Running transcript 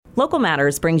Local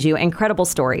Matters brings you incredible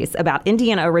stories about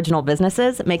Indiana original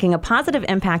businesses making a positive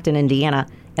impact in Indiana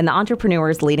and the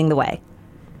entrepreneurs leading the way.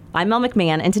 I'm Mel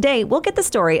McMahon, and today we'll get the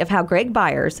story of how Greg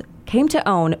Bires came to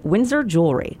own Windsor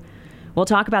Jewelry. We'll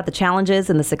talk about the challenges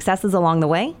and the successes along the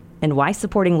way and why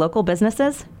supporting local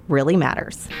businesses really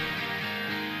matters.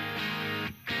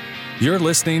 You're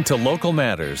listening to Local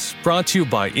Matters, brought to you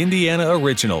by Indiana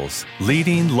Originals,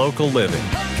 leading local living.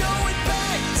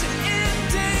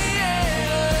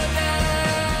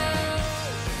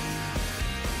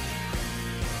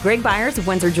 Greg Bires of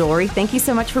Windsor Jewelry, thank you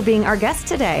so much for being our guest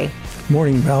today.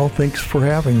 Morning, Mel. Thanks for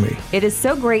having me. It is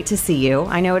so great to see you.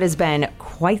 I know it has been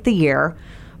quite the year,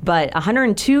 but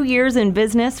 102 years in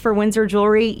business for Windsor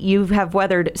Jewelry. You have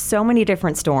weathered so many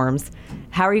different storms.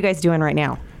 How are you guys doing right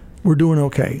now? We're doing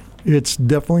okay. It's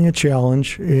definitely a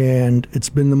challenge, and it's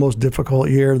been the most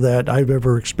difficult year that I've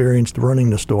ever experienced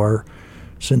running the store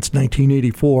since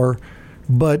 1984.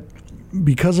 But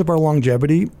because of our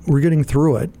longevity, we're getting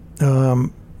through it.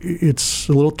 It's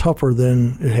a little tougher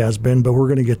than it has been, but we're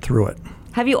going to get through it.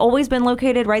 Have you always been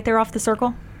located right there off the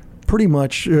circle? Pretty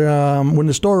much. When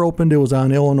the store opened, it was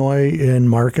on Illinois and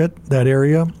Market, that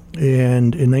area.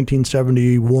 And in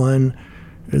 1971,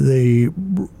 they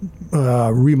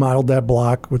remodeled that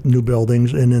block with new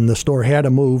buildings, and then the store had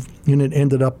to move, and it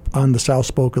ended up on the south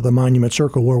spoke of the Monument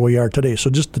Circle where we are today.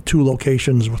 So just the two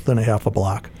locations within a half a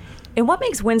block. And what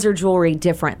makes Windsor Jewelry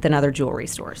different than other jewelry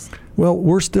stores? Well,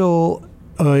 we're still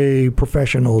a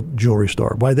professional jewelry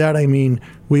store. By that I mean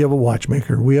we have a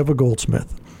watchmaker, we have a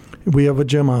goldsmith, we have a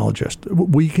gemologist.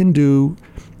 We can do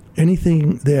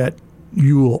anything that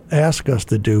you will ask us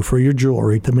to do for your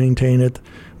jewelry to maintain it.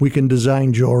 We can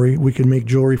design jewelry. We can make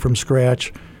jewelry from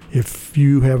scratch. If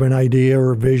you have an idea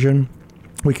or a vision,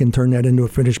 we can turn that into a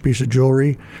finished piece of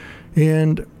jewelry.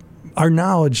 And our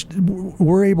knowledge,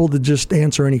 we're able to just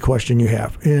answer any question you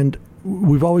have. And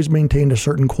we've always maintained a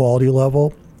certain quality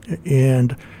level.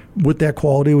 And with that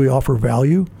quality, we offer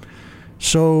value.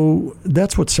 So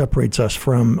that's what separates us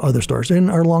from other stores,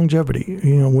 and our longevity.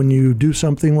 You know, when you do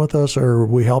something with us or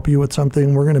we help you with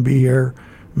something, we're going to be here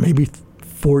maybe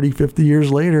 40, 50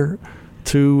 years later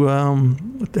to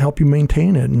help you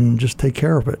maintain it and just take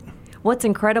care of it. What's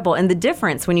incredible, and the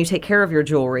difference when you take care of your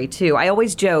jewelry, too. I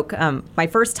always joke, my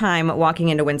first time walking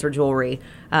into Windsor Jewelry,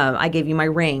 I gave you my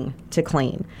ring to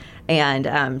clean.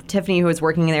 And Tiffany, who was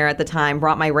working there at the time,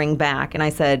 brought my ring back. And I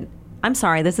said, "I'm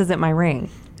sorry, this isn't my ring."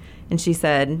 And she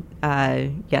said,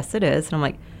 "Yes, it is." And I'm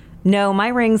like, "No, my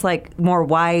ring's like more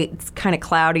white, it's kind of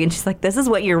cloudy." And she's like, "This is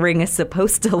what your ring is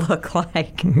supposed to look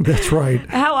like." That's right.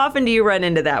 How often do you run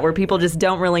into that where people just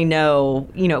don't really know,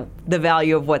 the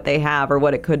value of what they have or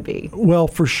what it could be? Well,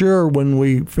 for sure, when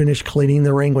we finish cleaning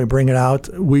the ring, we bring it out,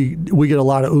 we get a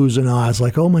lot of oohs and ahs,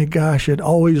 like, "Oh my gosh, it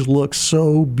always looks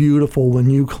so beautiful when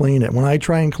you clean it. When I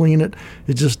try and clean it,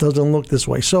 it just doesn't look this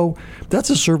way." So that's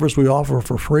a service we offer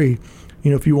for free.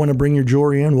 If you want to bring your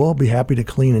jewelry in, we'll be happy to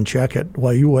clean and check it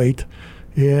while you wait.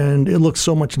 And it looks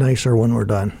so much nicer when we're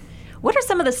done. What are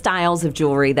some of the styles of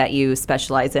jewelry that you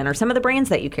specialize in, or some of the brands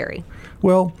that you carry?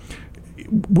 Well,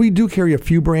 we do carry a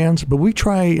few brands, but we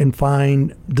try and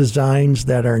find designs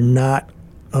that are not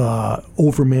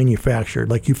over-manufactured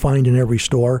like you find in every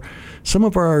store. Some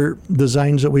of our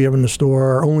designs that we have in the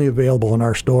store are only available in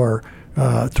our store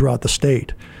throughout the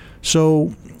state.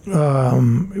 So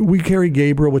we carry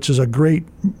Gabriel, which is a great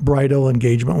bridal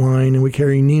engagement line, and we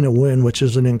carry Nina Wynn, which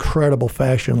is an incredible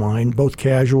fashion line, both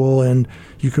casual and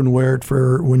you can wear it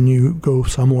for when you go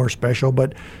somewhere special.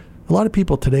 But a lot of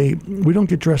people today, we don't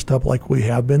get dressed up like we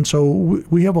have been, so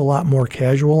we have a lot more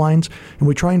casual lines, and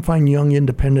we try and find young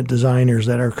independent designers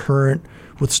that are current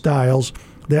with styles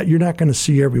that you're not going to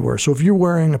see everywhere. So if you're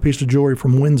wearing a piece of jewelry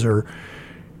from Windsor,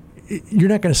 you're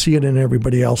not going to see it in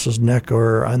everybody else's neck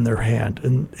or on their hand.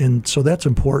 And so that's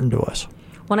important to us.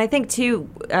 Well, and I think, too,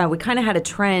 we kind of had a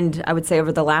trend, I would say,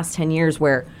 over the last 10 years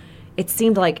where it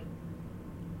seemed like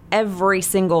every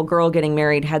single girl getting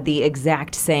married had the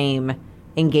exact same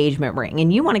engagement ring.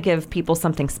 And you want to give people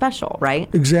something special,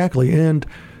 right? Exactly. And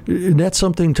that's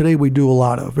something today we do a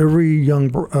lot of. Every young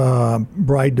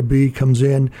bride-to-be comes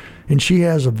in, and she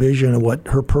has a vision of what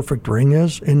her perfect ring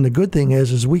is. And the good thing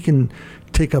is we can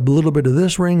take a little bit of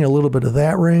this ring, a little bit of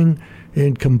that ring,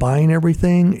 and combine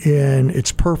everything, and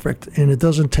it's perfect. And it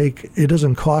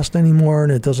doesn't cost anymore,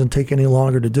 and it doesn't take any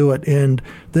longer to do it. And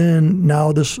then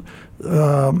now this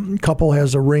couple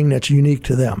has a ring that's unique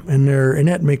to them, and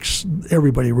that makes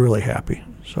everybody really happy.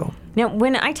 So now,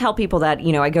 when I tell people that,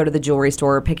 I go to the jewelry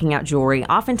store picking out jewelry,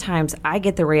 oftentimes I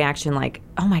get the reaction like,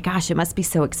 "Oh my gosh, it must be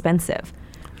so expensive."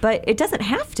 But it doesn't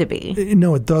have to be.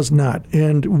 No, it does not.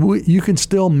 And you can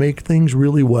still make things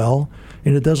really well.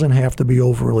 and it doesn't have to be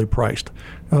overly priced.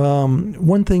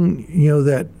 One thing,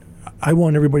 that I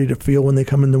want everybody to feel when they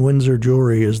come into Windsor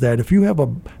Jewelry is that if you have a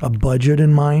budget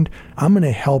in mind, I'm going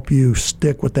to help you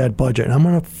stick with that budget. And I'm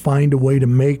going to find a way to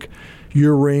make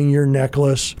your ring, your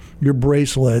necklace, your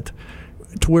bracelet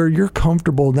to where you're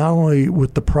comfortable not only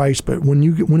with the price, but when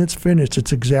it's finished,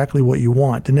 it's exactly what you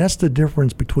want. And that's the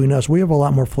difference between us. We have a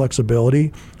lot more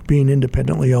flexibility being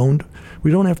independently owned.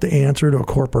 We don't have to answer to a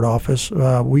corporate office.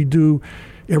 We do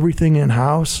everything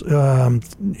in-house,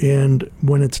 and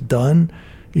when it's done,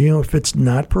 if it's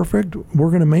not perfect,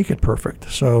 we're going to make it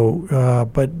perfect. So,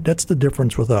 but that's the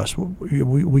difference with us.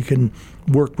 We can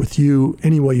work with you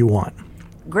any way you want.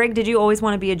 Greg, did you always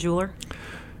want to be a jeweler?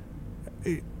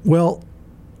 Well,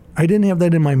 I didn't have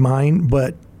that in my mind,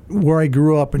 but where I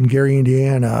grew up in Gary,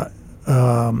 Indiana,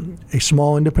 a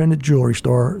small independent jewelry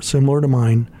store similar to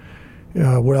mine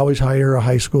would always hire a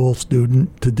high school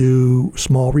student to do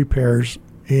small repairs,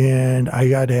 and I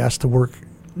got asked to work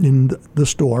in the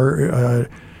store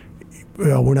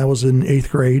when I was in 8th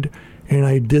grade, and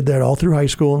I did that all through high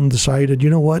school and decided, you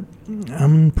know what,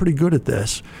 I'm pretty good at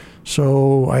this.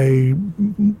 So I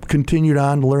continued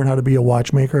on to learn how to be a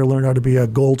watchmaker. I learned how to be a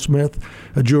goldsmith,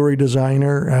 a jewelry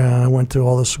designer. I went to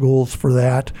all the schools for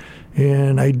that,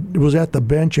 and I was at the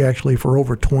bench actually for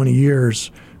over 20 years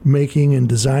making and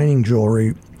designing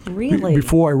jewelry. Really?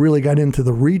 Before I really got into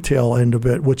the retail end of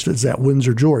it, which is at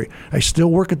Windsor Jewelry. I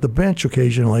still work at the bench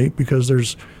occasionally because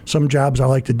there's some jobs I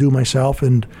like to do myself,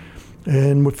 and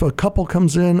if a couple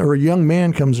comes in or a young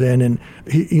man comes in and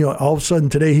he, all of a sudden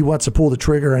today he wants to pull the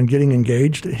trigger on getting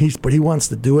engaged, but he wants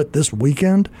to do it this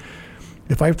weekend.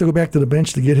 If I have to go back to the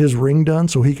bench to get his ring done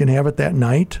so he can have it that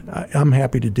night, I'm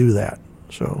happy to do that.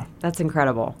 So that's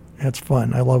incredible. That's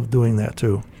fun. I love doing that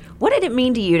too. What did it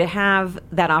mean to you to have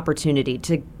that opportunity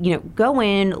to, go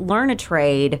in, learn a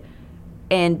trade,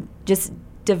 and just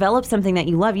develop something that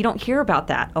you love? You don't hear about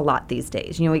that a lot these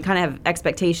days. We kind of have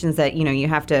expectations that, you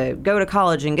have to go to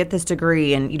college and get this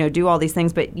degree and, do all these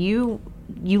things, but you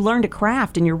learned a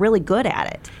craft and you're really good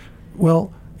at it.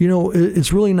 Well,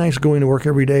 it's really nice going to work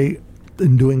every day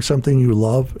and doing something you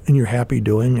love and you're happy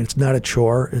doing. It's not a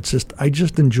chore. It's just, I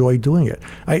just enjoy doing it.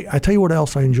 I tell you what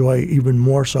else I enjoy even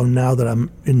more so now that I'm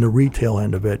in the retail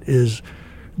end of it is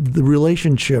the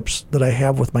relationships that I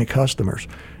have with my customers.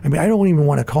 I mean, I don't even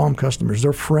want to call them customers.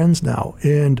 They're friends now,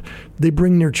 and they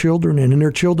bring their children in, and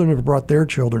their children have brought their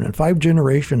children in. 5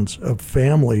 generations of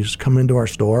families come into our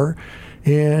store,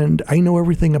 and I know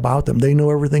everything about them. They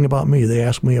know everything about me. They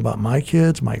ask me about my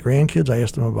kids, my grandkids. I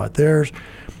ask them about theirs,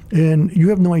 and you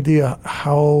have no idea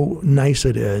how nice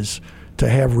it is to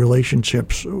have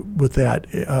relationships with that,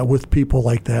 with people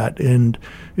like that, and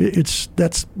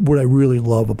that's what I really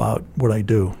love about what I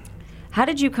do. How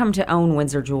did you come to own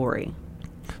Windsor Jewelry?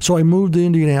 So I moved to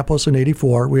Indianapolis in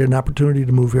 '84. We had an opportunity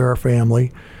to move here, our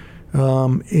family,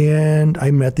 and I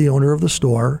met the owner of the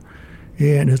store,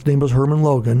 and his name was Herman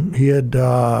Logan. He had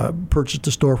purchased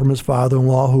the store from his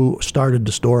father-in-law, who started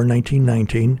the store in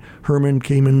 1919. Herman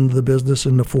came into the business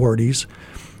in the 40s.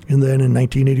 And then in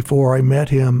 1984, I met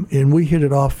him, and we hit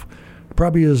it off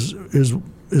probably as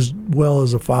well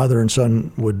as a father and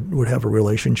son would have a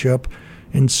relationship.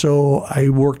 And so I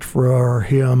worked for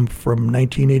him from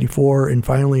 1984, and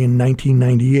finally in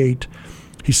 1998,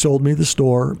 he sold me the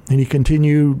store, and he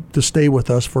continued to stay with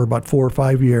us for about 4 or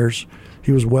 5 years.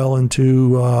 He was well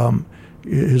into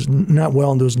not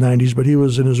well into his 90s, but he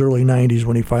was in his early 90s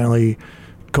when he finally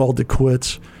called it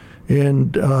quits.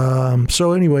 And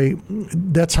so anyway,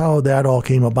 that's how that all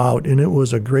came about, and it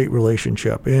was a great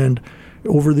relationship. And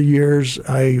over the years,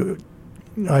 I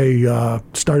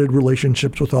started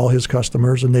relationships with all his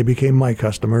customers, and they became my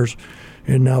customers,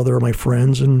 and now they're my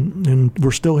friends, and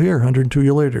we're still here 102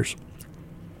 years later.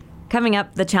 Coming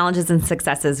up, the challenges and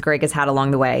successes Greg has had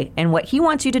along the way, and what he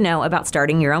wants you to know about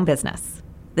starting your own business.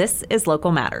 This is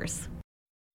Local Matters.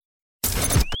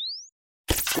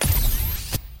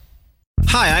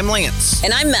 Hi, I'm Lance.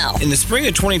 And I'm Mel. In the spring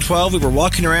of 2012, we were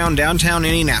walking around downtown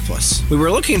Indianapolis. We were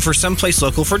looking for someplace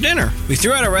local for dinner. We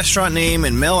threw out a restaurant name,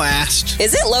 and Mel asked,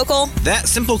 "Is it local?" That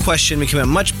simple question became a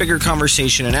much bigger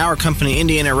conversation, and our company,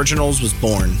 Indiana Originals, was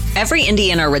born. Every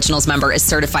Indiana Originals member is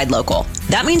certified local.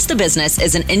 That means the business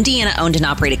is an Indiana-owned and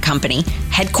operated company,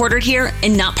 headquartered here,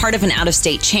 and not part of an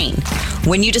out-of-state chain.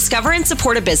 When you discover and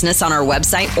support a business on our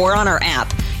website or on our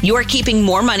app, you are keeping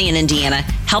more money in Indiana,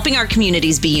 helping our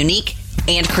communities be unique,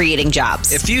 and creating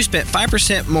jobs. If you spent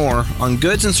 5% more on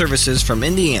goods and services from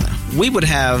Indiana, we would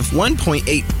have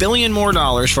 $1.8 billion more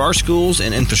for our schools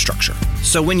and infrastructure.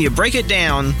 So when you break it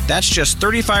down, that's just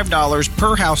 $35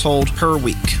 per household per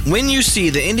week. When you see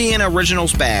the Indiana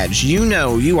Originals badge, you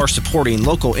know you are supporting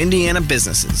local Indiana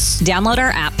businesses. Download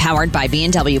our app powered by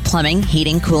B&W Plumbing,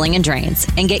 Heating, Cooling, and Drains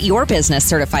and get your business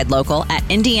certified local at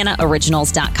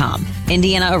IndianaOriginals.com.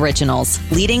 Indiana Originals,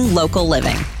 leading local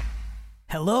living.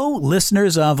 Hello,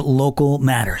 listeners of Local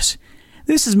Matters.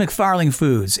 This is McFarling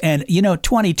Foods, and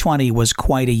 2020 was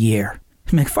quite a year.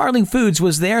 McFarling Foods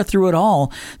was there through it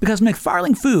all because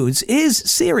McFarling Foods is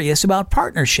serious about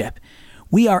partnership.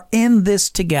 We are in this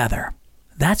together.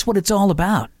 That's what it's all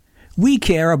about. We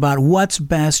care about what's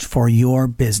best for your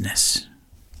business.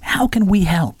 How can we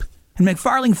help? And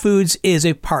McFarling Foods is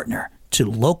a partner to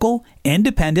local,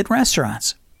 independent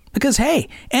restaurants. Because, hey,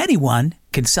 anyone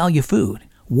can sell you food.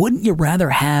 Wouldn't you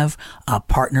rather have a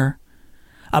partner?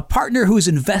 A partner who's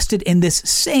invested in this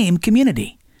same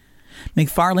community.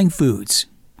 McFarling Foods.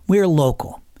 We're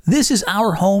local. This is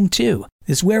our home, too.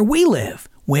 This is where we live,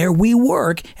 where we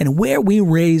work, and where we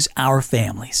raise our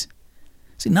families.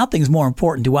 See, nothing's more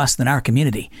important to us than our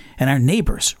community and our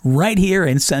neighbors right here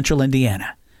in central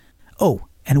Indiana. Oh,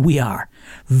 and we are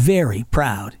very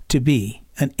proud to be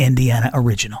an Indiana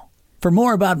original. For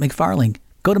more about McFarling,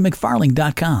 go to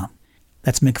McFarling.com.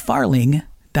 That's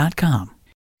McFarling.com.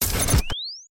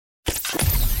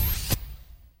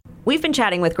 We've been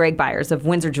chatting with Greg Bires of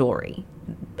Windsor Jewelry.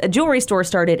 A jewelry store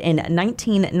started in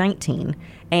 1919.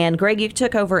 And Greg, you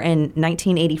took over in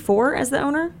 1984 as the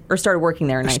owner? Or started working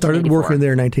there in 1984? I started working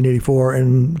there in 1984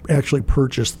 and actually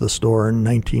purchased the store in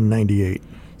 1998.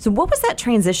 So what was that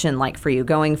transition like for you,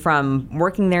 going from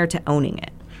working there to owning it?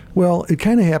 Well, it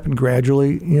kind of happened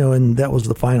gradually, and that was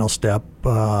the final step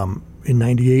in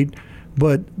 98.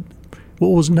 But what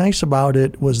was nice about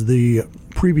it was the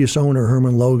previous owner,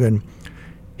 Herman Logan,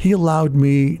 he allowed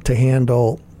me to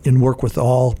handle and work with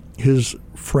all his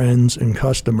friends and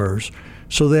customers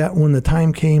so that when the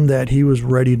time came that he was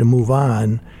ready to move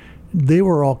on, they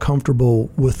were all comfortable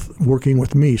with working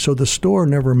with me. So the store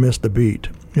never missed a beat.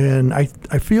 And I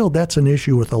feel that's an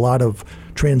issue with a lot of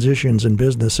transitions in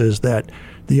businesses, that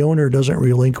the owner doesn't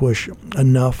relinquish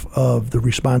enough of the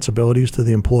responsibilities to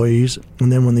the employees.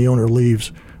 And then when the owner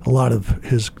leaves, a lot of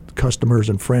his customers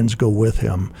and friends go with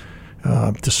him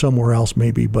to somewhere else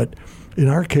maybe. But in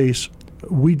our case,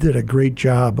 we did a great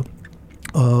job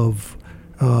of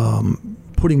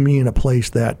putting me in a place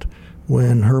that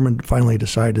when Herman finally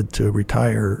decided to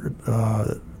retire,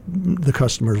 the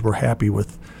customers were happy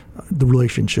with the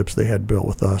relationships they had built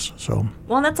with us. So,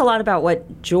 well, that's a lot about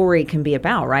what jewelry can be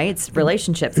about, right? It's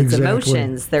relationships, it's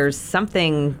emotions. There's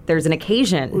an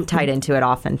occasion tied into it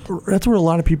often. That's what a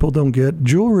lot of people don't get.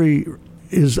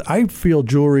 I feel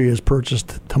jewelry is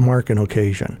purchased to mark an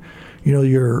occasion.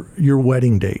 Your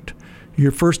wedding date,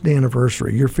 your first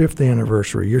anniversary, your 5th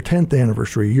anniversary, your 10th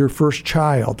anniversary, your first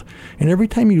child. And every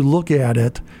time you look at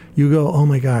it, you go, oh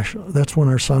my gosh, that's when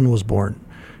our son was born.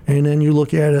 And then you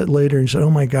look at it later and you say, oh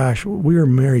my gosh, we were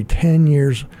married 10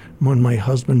 years when my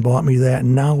husband bought me that,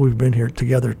 and now we've been here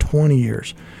together 20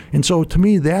 years. And so to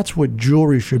me, that's what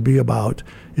jewelry should be about,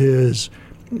 is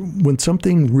when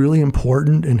something really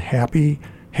important and happy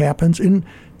happens, and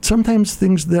sometimes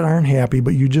things that aren't happy,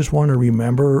 but you just want to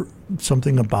remember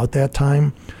something about that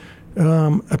time.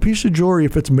 A piece of jewelry,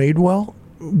 if it's made well,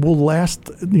 will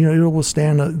last, it will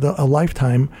stand a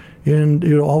lifetime, and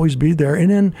it'll always be there.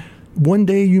 And then one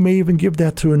day you may even give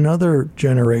that to another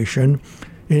generation.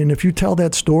 And if you tell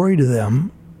that story to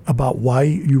them about why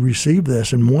you received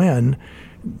this and when,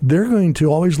 they're going to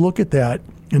always look at that,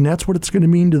 and that's what it's going to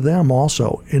mean to them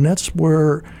also. And that's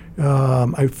where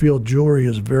I feel jewelry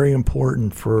is very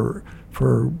important for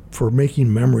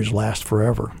making memories last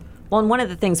forever. Well, and one of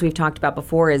the things we've talked about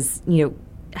before is,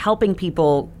 helping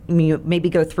people maybe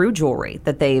go through jewelry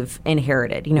that they've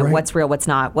inherited. Right. What's real, what's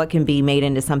not, what can be made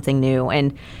into something new.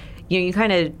 And, you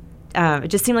kind of, it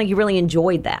just seemed like you really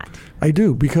enjoyed that. I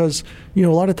do, because, a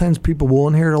lot of times people will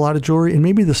inherit a lot of jewelry, and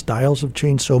maybe the styles have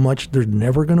changed so much they're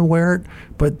never going to wear it,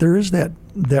 but there is that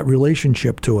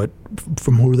relationship to it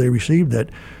from who they received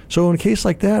it. So in a case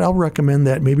like that, I'll recommend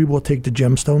that maybe we'll take the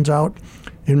gemstones out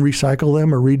and recycle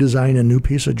them or redesign a new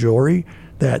piece of jewelry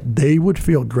that they would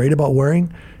feel great about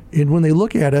wearing. And when they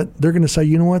look at it, they're going to say,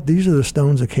 you know what, these are the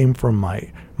stones that came from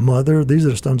my mother. These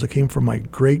are the stones that came from my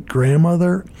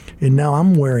great-grandmother. And now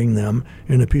I'm wearing them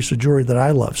in a piece of jewelry that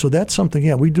I love. So that's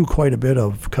something, we do quite a bit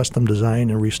of custom design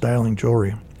and restyling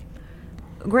jewelry.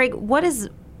 Greg, what is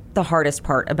the hardest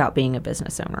part about being a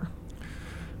business owner?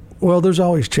 Well, there's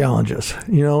always challenges,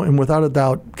 and without a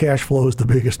doubt, cash flow is the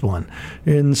biggest one.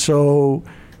 And so,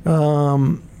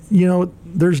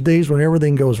 there's days when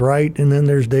everything goes right, and then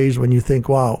there's days when you think,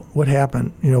 wow, what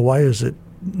happened?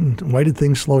 Why did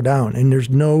things slow down? And there's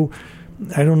no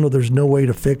way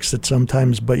to fix it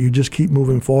sometimes, but you just keep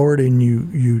moving forward, and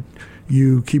you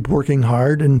keep working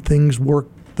hard, and things work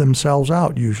themselves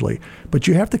out usually. But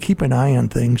you have to keep an eye on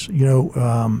things,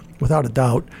 without a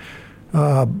doubt.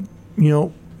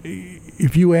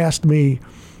 If you asked me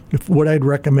what I'd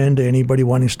recommend to anybody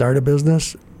wanting to start a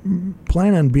business,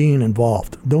 plan on being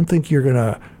involved. Don't think you're going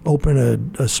to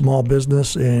open a small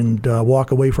business and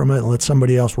walk away from it and let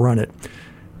somebody else run it.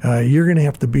 You're going to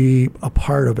have to be a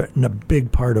part of it, and a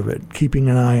big part of it, keeping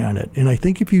an eye on it. And I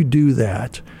think if you do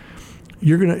that,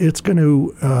 it's going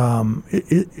to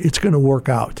work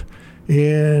out.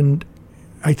 And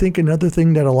I think another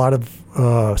thing that a lot of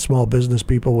small business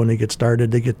people, when they get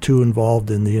started, they get too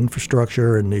involved in the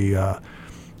infrastructure and the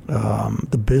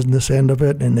business end of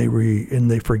it, and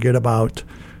they forget about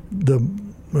the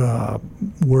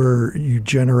where you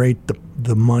generate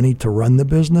the money to run the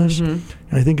business. Mm-hmm.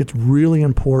 And I think it's really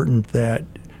important that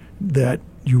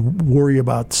you worry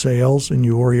about sales, and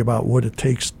you worry about what it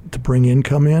takes to bring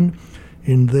income in,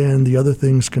 and then the other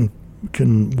things can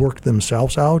work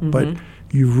themselves out. Mm-hmm. But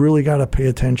you've really got to pay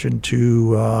attention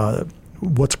to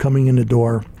what's coming in the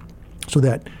door, so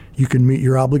that you can meet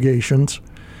your obligations.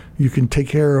 You can take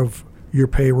care of your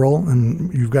payroll,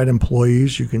 and you've got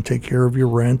employees. You can take care of your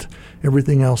rent,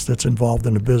 everything else that's involved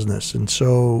in a business. And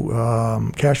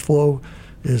so cash flow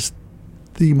is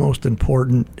the most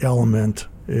important element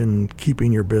in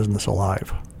keeping your business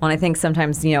alive. Well, and I think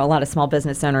sometimes, a lot of small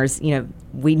business owners,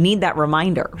 we need that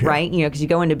reminder, right? Because you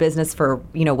go into business for,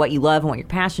 what you love and what your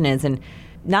passion is. And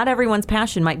not everyone's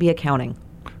passion might be accounting,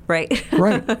 right?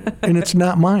 Right. And it's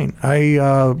not mine.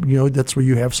 That's where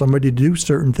you have somebody do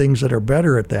certain things that are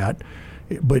better at that.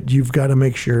 But you've got to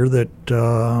make sure that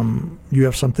you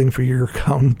have something for your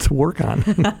accountant to work on.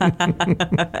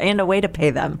 And a way to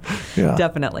pay them. Yeah.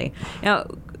 Definitely. Now,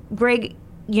 Greg,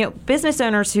 business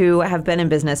owners who have been in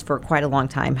business for quite a long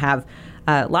time have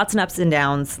lots of ups and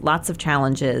downs, lots of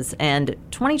challenges, and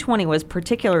 2020 was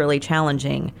particularly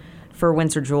challenging for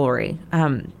Windsor Jewelry.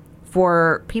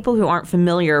 For people who aren't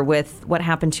familiar with what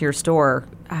happened to your store,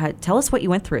 tell us what you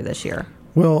went through this year.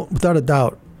 Well, without a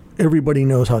doubt, everybody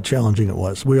knows how challenging it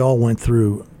was. We all went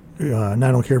through, and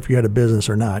I don't care if you had a business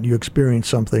or not, you experienced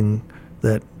something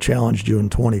that challenged you in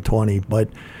 2020. But,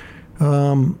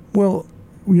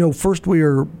 first we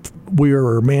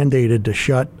were mandated to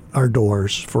shut our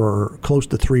doors for close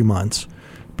to 3 months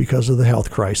because of the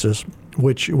health crisis,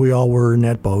 which we all were in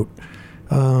that boat.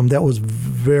 That was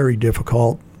very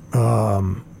difficult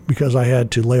because I had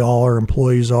to lay all our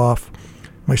employees off,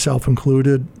 myself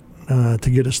included, to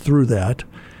get us through that.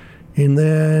 And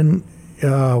then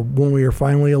when we were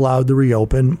finally allowed to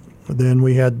reopen, then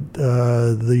we had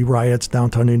the riots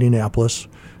downtown Indianapolis,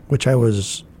 which I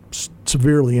was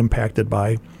severely impacted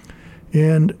by.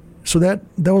 And so that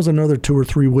was another 2 or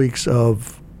 3 weeks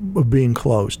of being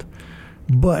closed.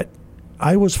 But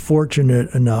I was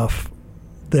fortunate enough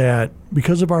that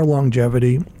because of our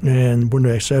longevity, and when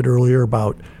I said earlier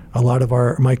about a lot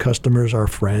of my customers are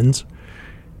friends,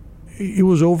 it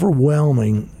was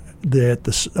overwhelming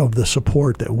of the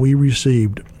support that we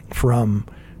received from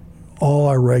all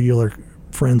our regular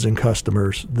friends and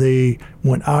customers. They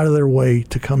went out of their way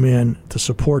to come in to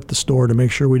support the store, to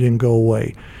make sure we didn't go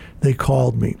away. They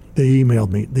called me. They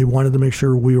emailed me. They wanted to make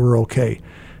sure we were okay.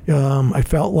 I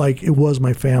felt like it was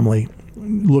my family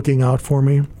looking out for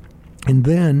me. And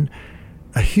then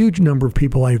a huge number of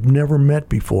people I've never met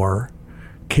before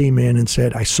came in and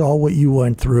said, I saw what you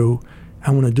went through.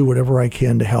 I want to do whatever I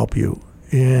can to help you.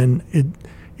 And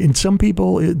in some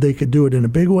people, they could do it in a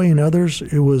big way. In others,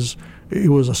 it was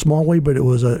a small way, but it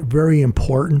was a very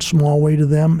important small way to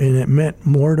them. And it meant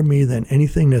more to me than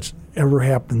anything that's ever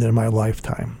happened in my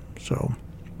lifetime. So,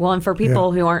 well, and for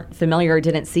people who aren't familiar or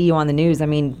didn't see you on the news, I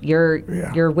mean,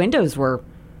 your windows were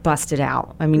busted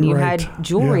out. I mean, you had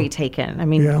jewelry taken. I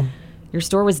mean, your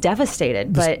store was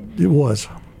devastated. But it was.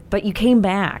 But you came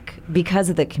back because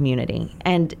of the community.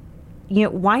 And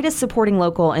why does supporting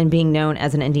local and being known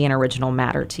as an Indiana original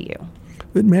matter to you?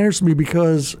 It matters to me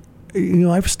because,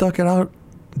 I've stuck it out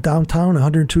downtown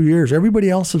 102 years. Everybody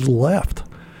else has left.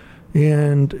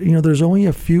 And, there's only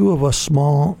a few of us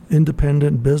small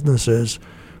independent businesses,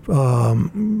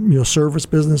 service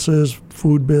businesses,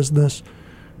 food business,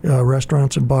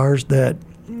 restaurants and bars that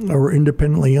are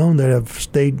independently owned that have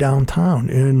stayed downtown.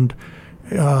 And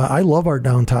I love our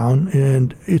downtown,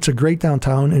 and it's a great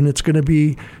downtown, and it's going to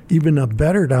be even a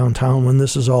better downtown when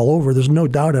this is all over. There's no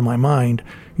doubt in my mind.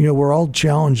 We're all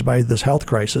challenged by this health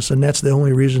crisis, and that's the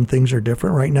only reason things are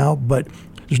different right now. But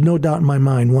there's no doubt in my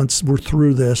mind, once we're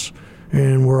through this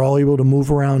and we're all able to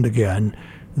move around again,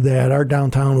 that our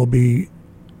downtown will be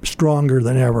stronger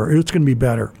than ever. It's going to be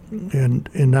better, and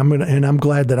I'm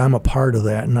glad that I'm a part of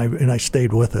that, and I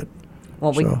stayed with it.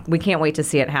 Well, we can't wait to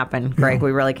see it happen, Greg. Yeah.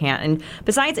 We really can't. And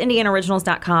besides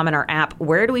IndianaOriginals.com and our app,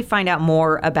 where do we find out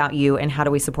more about you, and how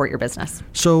do we support your business?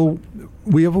 So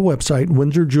we have a website,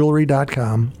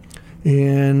 WindsorJewelry.com,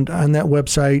 and on that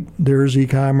website there's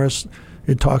e-commerce.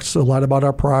 It talks a lot about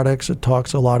our products. It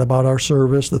talks a lot about our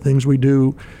service, the things we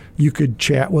do. You could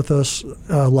chat with us,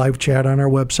 live chat on our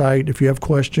website if you have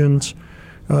questions.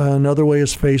 Another way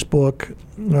is Facebook.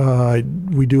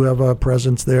 We do have a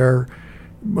presence there.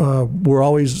 We're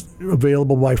always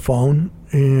available by phone,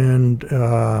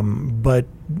 but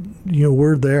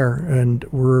we're there, and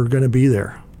we're going to be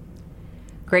there.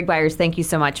 Greg Bires, thank you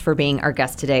so much for being our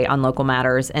guest today on Local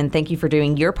Matters, and thank you for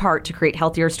doing your part to create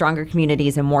healthier, stronger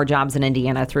communities and more jobs in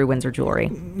Indiana through Windsor Jewelry.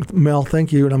 Mel,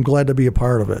 thank you, and I'm glad to be a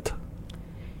part of it.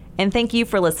 And thank you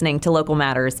for listening to Local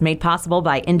Matters, made possible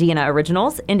by Indiana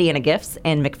Originals, Indiana.Gifts,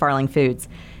 and McFarling Foods.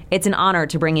 It's an honor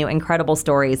to bring you incredible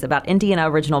stories about Indiana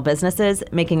original businesses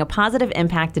making a positive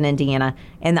impact in Indiana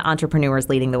and the entrepreneurs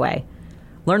leading the way.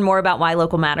 Learn more about why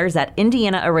local matters at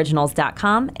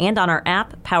IndianaOriginals.com and on our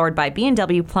app powered by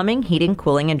B&W Plumbing, Heating,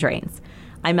 Cooling, and Drains.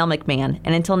 I'm Mel McMahon,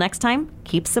 and until next time,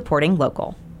 keep supporting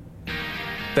local.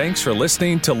 Thanks for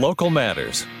listening to Local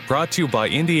Matters, brought to you by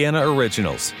Indiana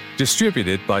Originals,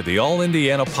 distributed by the All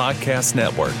Indiana Podcast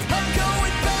Network.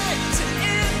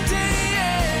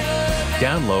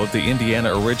 Download the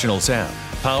Indiana Originals app,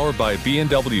 powered by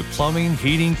B&W Plumbing,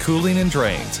 Heating, Cooling, and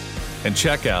Drains, and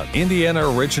check out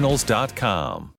IndianaOriginals.com.